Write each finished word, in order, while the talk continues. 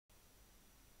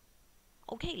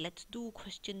Okay, let's do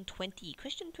question 20.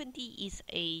 Question 20 is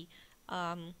a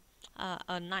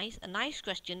nice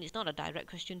question. It's not a direct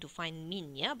question to find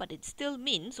mean, yeah, but it's still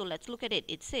mean. So let's look at it.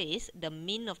 It says the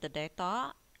mean of the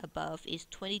data above is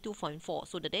 22.4.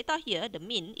 So the data here, the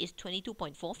mean is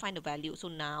 22.4. Find the value. So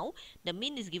now the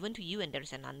mean is given to you and there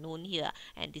is an unknown here.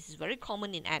 And this is very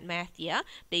common in math, yeah.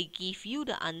 They give you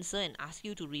the answer and ask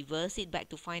you to reverse it back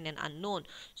to find an unknown.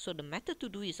 So the method to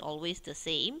do is always the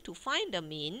same. To find the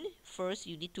mean, first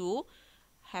you need to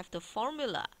have the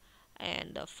formula.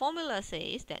 And the formula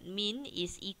says that mean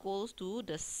is equals to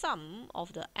the sum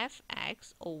of the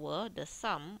fx over the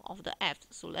sum of the f.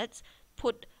 So let's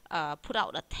put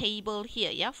out a table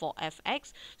here, yeah, for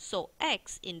fx. So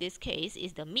x in this case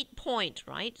is the midpoint,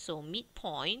 right? So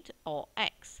midpoint or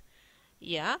x,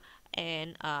 yeah,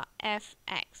 and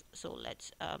fx. So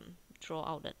let's draw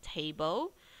out the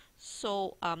table.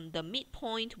 So the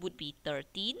midpoint would be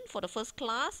 13 for the first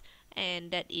class,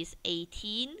 and that is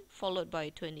 18 followed by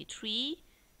 23,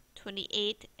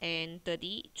 28 and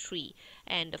 33,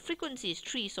 and the frequency is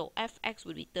 3, so fx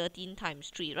would be 13 times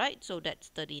 3, right? So that's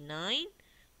 39,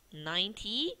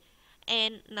 90,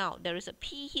 and now there is a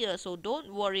p here, so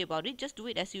don't worry about it, just do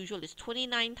it as usual. It's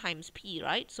 29 times p,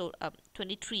 right? So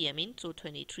 23, I mean, so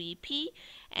 23p,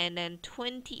 and then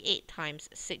 28 times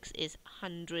 6 is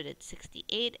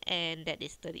 168, and that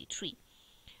is 33.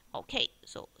 Okay,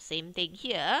 so same thing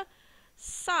here.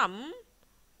 Sum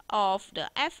of the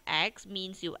fx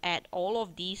means you add all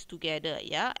of these together,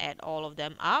 yeah, add all of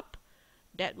them up.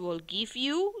 That will give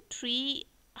you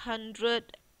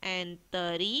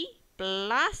 330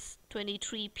 plus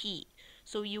 23p.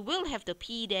 So you will have the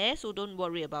p there, so don't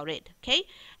worry about it, okay?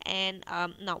 And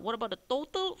now what about the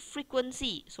total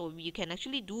frequency? So you can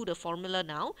actually do the formula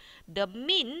now. The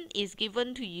mean is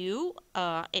given to you,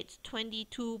 it's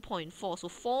 22.4. So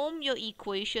form your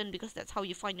equation, because that's how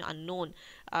you find your unknown.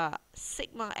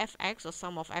 Sigma fx, or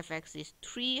sum of fx, is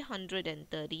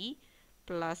 330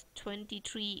 plus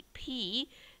 23p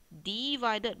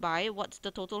divided by, what's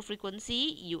the total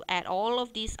frequency? You add all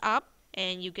of these up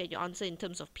and you get your answer in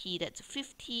terms of p. That's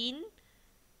 15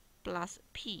 plus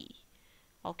p.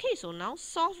 Okay, so now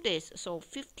solve this. So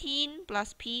 15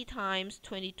 plus p times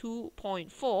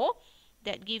 22.4,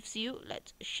 that gives you,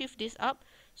 let's shift this up,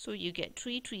 so you get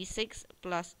 336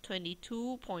 plus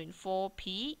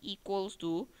 22.4p equals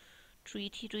to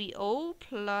 330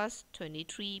 plus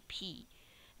 23p.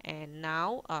 And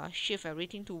now shift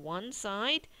everything to one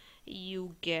side,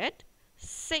 you get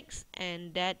 6,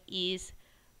 and that is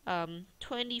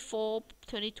 24,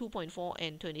 22.4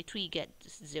 and 23 get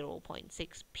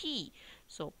 0.6p.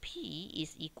 So p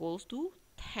is equals to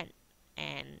 10,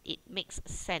 and it makes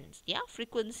sense, yeah.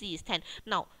 Frequency is 10.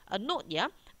 Now a note, yeah,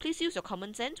 please use your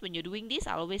common sense when you're doing this.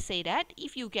 I always say that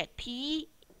if you get p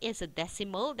as a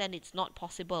decimal, then it's not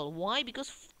possible. Why?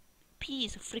 Because p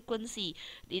is frequency.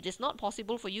 It is not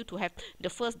possible for you to have the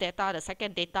first data, the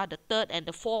second data, the third and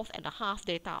the fourth and the half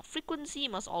data. Frequency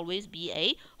must always be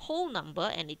a whole number,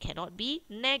 and it cannot be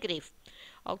negative.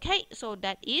 Okay, so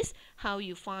that is how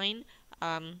you find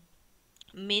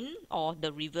min, or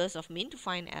the reverse of min, to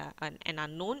find an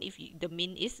unknown if the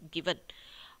min is given.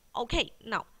 Okay,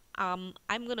 now I'm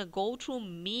gonna go through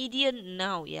median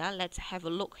now, yeah. Let's have a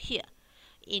look here.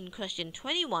 In question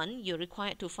 21, you're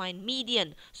required to find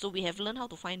median. So we have learned how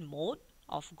to find mode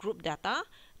of group data.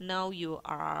 Now you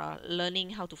are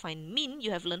learning how to find mean. You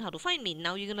have learned how to find mean.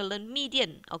 Now you're going to learn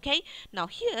median, okay? Now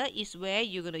here is where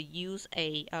you're going to use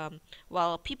a,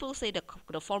 well, people say the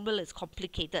formula is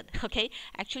complicated, okay?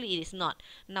 Actually, it is not.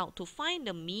 Now to find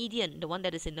the median, the one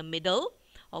that is in the middle,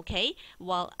 okay,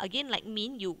 well, again, like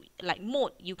mean, you, like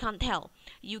mode, you can't tell.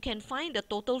 You can find the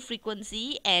total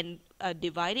frequency and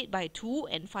divide it by 2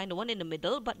 and find the one in the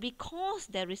middle, but because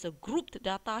there is a grouped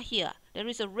data here, there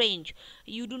is a range,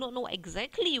 you do not know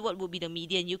exactly what will be the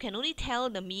median. You can only tell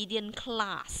the median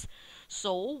class.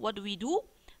 So what do?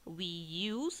 We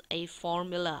use a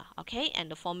formula, okay, and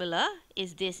the formula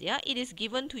is this, yeah. It is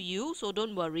given to you, so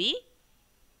don't worry.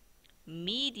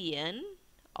 Median,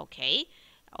 okay,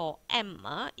 or m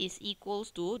is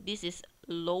equals to, this is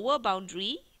lower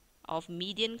boundary of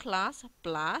median class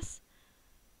plus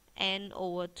n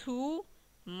over 2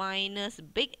 minus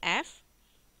big F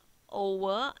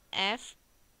over f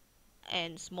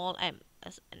and small m,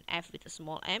 as an f with a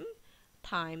small m,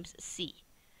 times c.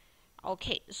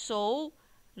 Okay, so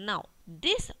now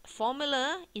this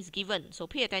formula is given, so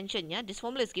pay attention, yeah. This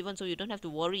formula is given, so you don't have to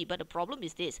worry. But the problem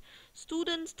is this: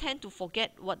 students tend to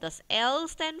forget what does L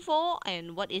stand for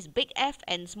and what is big F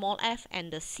and small f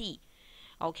and the C.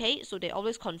 Okay, so they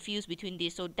always confuse between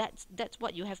this, so that's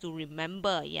what you have to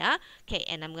remember. Yeah, okay,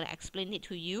 and I'm going to explain it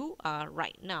to you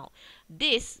right now.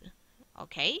 This,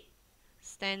 okay,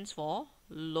 stands for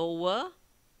lower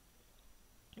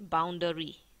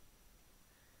boundary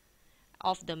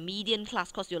of the median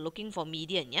class, because you're looking for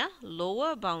median. Yeah,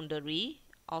 lower boundary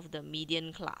of the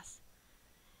median class.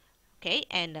 Okay,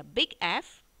 and the big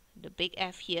F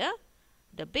here,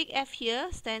 the big F here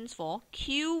stands for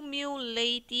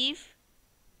cumulative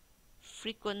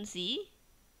frequency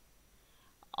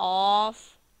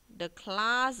of the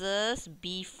classes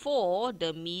before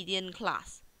the median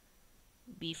class.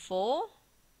 Before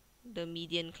the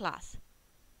median class.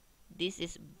 This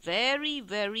is very,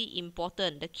 very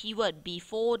important. The keyword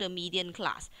before the median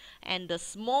class. And the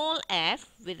small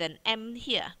f with an M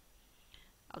here.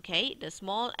 Okay, the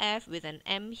small f with an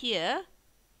M here,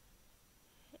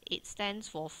 it stands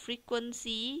for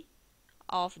frequency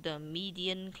of the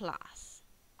median class.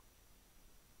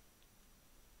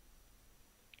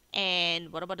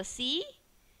 And what about the C?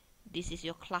 This is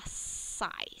your class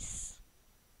size.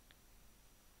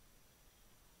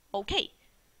 Okay,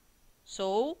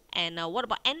 so and what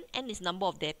about N? N is number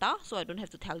of data, so I don't have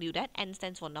to tell you that. N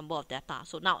stands for number of data.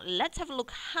 So now let's have a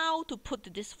look how to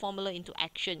put this formula into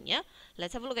action. Yeah,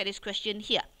 let's have a look at this question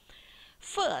here.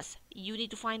 First, you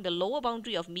need to find the lower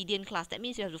boundary of median class. That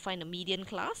means you have to find the median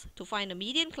class. To find the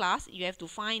median class, you have to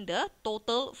find the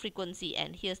total frequency,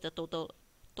 and here's the total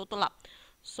up.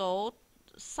 So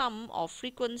sum of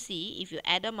frequency, if you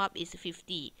add them up, is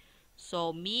 50.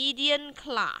 So median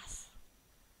class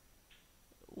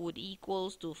would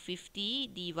equals to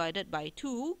 50 divided by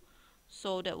 2.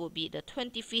 So that would be the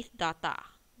 25th data.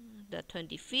 The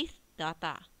 25th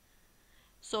data.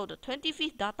 So the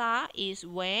 25th data is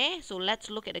where? So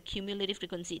let's look at the cumulative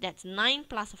frequency. That's 9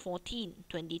 plus 14,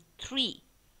 23.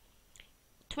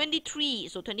 23,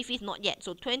 so 25th not yet.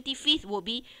 So 25th will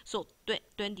be, so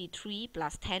 23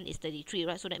 plus 10 is 33,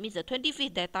 right? So that means the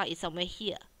 25th data is somewhere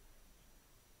here.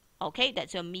 Okay,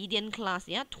 that's your median class,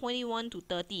 yeah, 21 to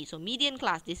 30. So median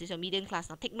class, this is your median class.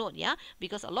 Now take note, yeah,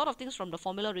 because a lot of things from the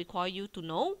formula require you to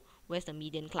know where's the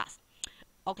median class.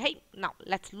 Okay, now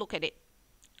let's look at it.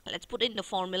 Let's put in the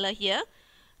formula here.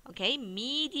 Okay,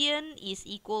 median is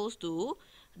equals to,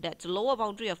 that's lower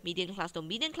boundary of median class. The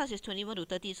median class is 21 to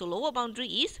 30, so lower boundary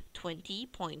is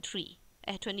 20.3,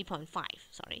 20.5,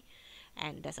 sorry.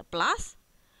 And there's a plus.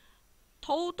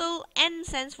 Total, N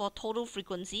stands for total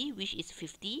frequency, which is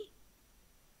 50.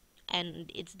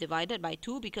 And it's divided by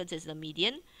 2 because it's the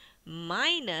median.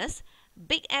 Minus,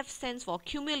 big F stands for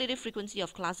cumulative frequency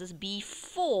of classes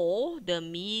before the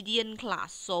median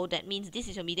class. So that means this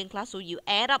is your median class. So you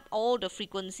add up all the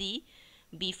frequency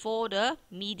before the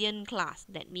median class.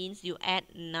 That means you add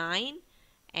 9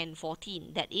 and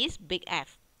 14. That is big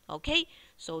F. Okay,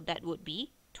 so that would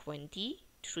be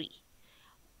 23.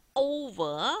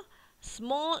 Over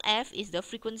small f is the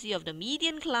frequency of the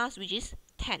median class, which is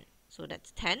 10. So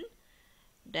that's 10.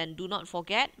 Then do not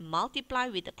forget, multiply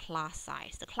with the class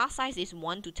size. The class size is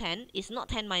 1 to 10. It's not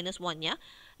 10 minus 1, yeah?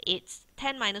 It's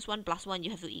 10 minus 1 plus 1.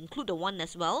 You have to include the 1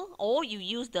 as well. Or you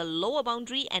use the lower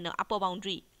boundary and the upper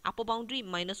boundary. Upper boundary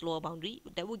minus lower boundary.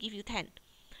 That will give you 10.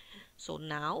 So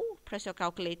now, press your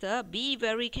calculator. Be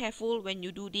very careful when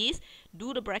you do this.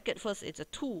 Do the bracket first. It's a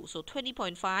 2. So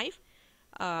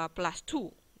 20.5 plus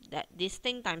 2. That this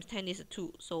thing times 10 is a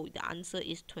 2. So the answer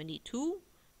is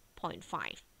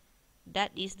 22.5.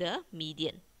 That is the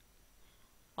median.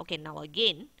 Okay, now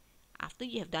again, after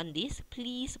you have done this,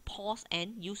 please pause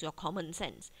and use your common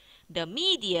sense. The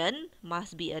median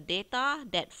must be a data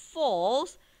that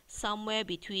falls somewhere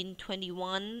between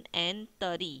 21 and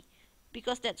 30.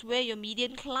 Because that's where your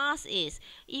median class is.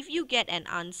 If you get an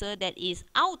answer that is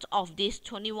out of this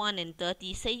 21 and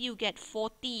 30, say you get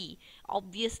 40,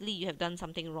 obviously you have done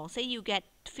something wrong. Say you get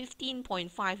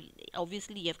 15.5,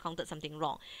 obviously you have counted something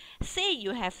wrong. Say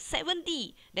you have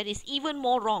 70, that is even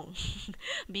more wrong.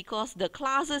 Because the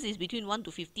classes is between 1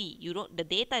 to 50. The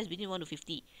data is between 1 to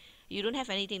 50. You don't have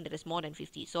anything that is more than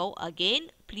 50. So again,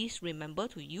 please remember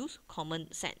to use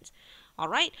common sense.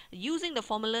 Alright, using the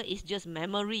formula is just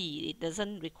memory. It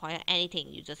doesn't require anything.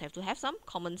 You just have to have some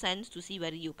common sense to see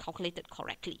whether you calculated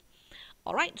correctly.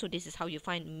 Alright, so this is how you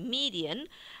find median.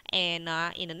 And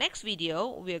in the next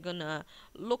video, we're gonna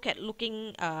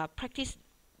practice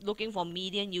looking for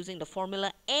median using the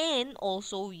formula and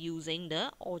also using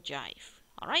the ogive.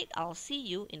 Alright, I'll see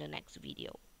you in the next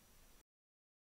video.